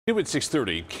New at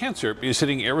 6:30, cancer is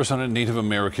hitting Arizona Native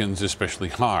Americans especially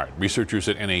hard. Researchers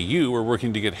at NAU are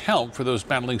working to get help for those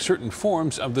battling certain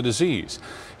forms of the disease.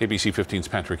 ABC 15's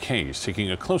Patrick Hayes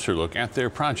taking a closer look at their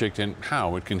project and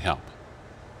how it can help.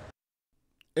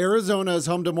 Arizona is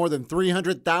home to more than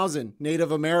 300,000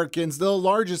 Native Americans, the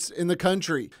largest in the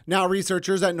country. Now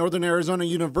researchers at Northern Arizona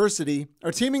University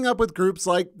are teaming up with groups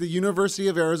like the University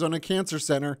of Arizona Cancer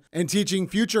Center and teaching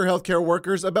future healthcare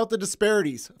workers about the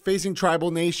disparities facing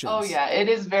tribal nations. Oh yeah, it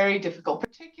is very difficult.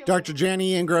 Dr.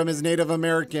 Janie Ingram is Native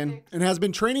American and has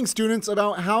been training students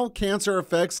about how cancer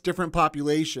affects different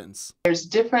populations. There's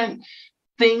different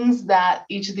things that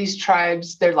each of these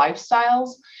tribes, their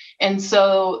lifestyles, and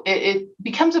so it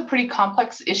becomes a pretty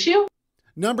complex issue.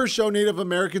 Numbers show Native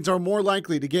Americans are more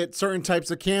likely to get certain types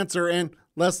of cancer and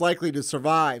less likely to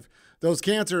survive. Those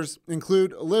cancers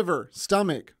include liver,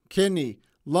 stomach, kidney,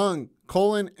 lung,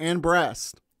 colon, and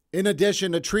breast. In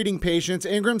addition to treating patients,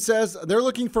 Ingram says they're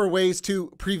looking for ways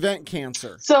to prevent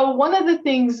cancer. So one of the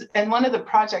things, and one of the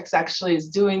projects actually is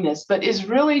doing this, but is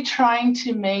really trying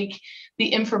to make the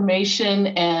information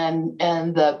and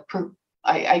the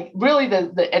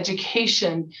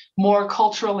education more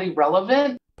culturally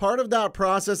relevant. Part of that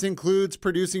process includes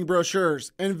producing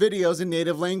brochures and videos in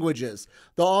Native languages.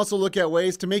 They'll also look at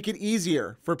ways to make it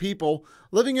easier for people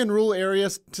living in rural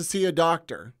areas to see a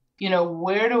doctor. You know,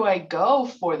 where do I go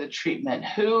for the treatment?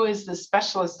 Who is the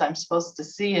specialist I'm supposed to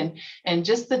see? And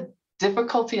just the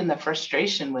difficulty and the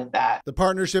frustration with that. The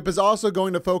partnership is also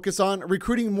going to focus on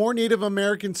recruiting more Native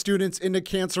American students into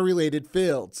cancer-related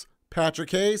fields. Patrick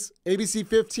Hayes, ABC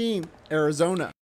 15, Arizona.